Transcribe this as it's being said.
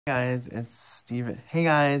Guys, it's Steven. Hey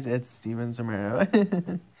guys, it's Steven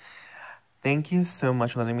Zamero. Thank you so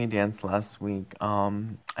much for letting me dance last week. I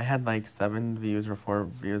had like 7 views or 4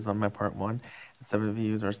 views on my part one, 7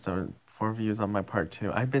 views or 4 views on my part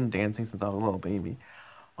two. I've been dancing since I was a little baby.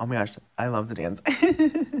 Oh my gosh, I love to dance.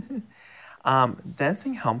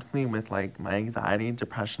 Dancing helps me with like my anxiety,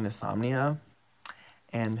 depression, insomnia,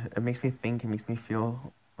 and it makes me think. It makes me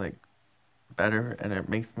feel like better, and it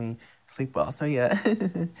makes me sleep well. So yeah.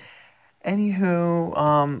 Anywho,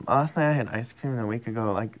 last night I had ice cream, and a week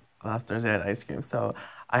ago, like last Thursday, I had ice cream. So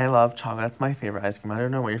I love chocolate. That's my favorite ice cream. I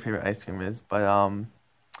don't know what your favorite ice cream is, but I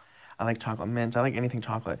like chocolate mint. I like anything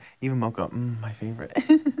chocolate, even mocha. My favorite.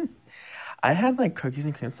 I had like cookies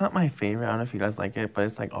and cream. It's not my favorite. I don't know if you guys like it, but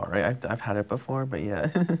it's like alright. I've had it before, but yeah,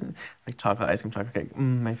 like chocolate ice cream, chocolate cake.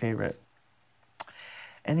 My favorite.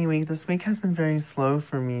 Anyway, this week has been very slow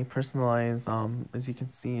for me, personalized. As you can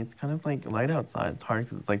see, it's kind of like light outside. It's hard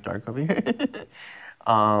because it's like dark over here.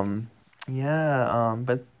 um,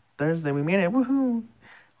 but Thursday we made it. Woohoo!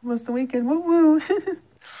 Almost the weekend. Woo woo.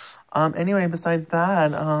 Anyway, besides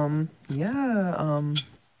that,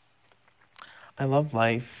 I love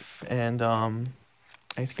life and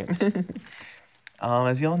ice cream.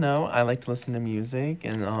 As you all know, I like to listen to music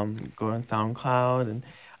and go on SoundCloud, and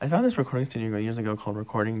I found this recording studio years ago called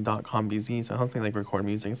recording.com.bz, so it helps me like record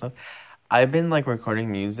music and stuff. I've been like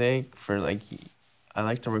recording music for like I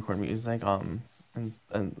like to record music and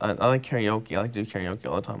I like karaoke. I like to do karaoke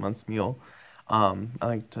all the time on Smule. I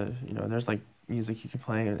like to there's like music you can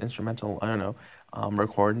play, instrumental, I don't know,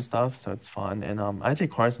 record and stuff, so it's fun. And I did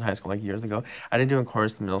chorus in high school like years ago. I didn't do a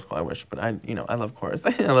chorus in middle school, I wish, but I love chorus. I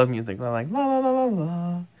love music. I like la la la la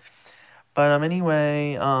la. But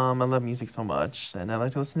anyway, I love music so much, and I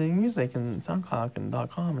like to listen to music and SoundCloud and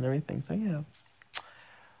 .com and everything. So yeah.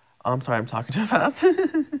 I'm sorry, I'm talking too fast.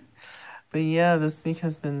 But yeah, this week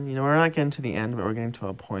has been, we're not getting to the end, but we're getting to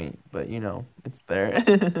a point. But it's there.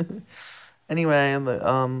 Anyway, I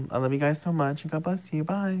love you guys so much, and God bless you.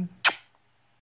 Bye.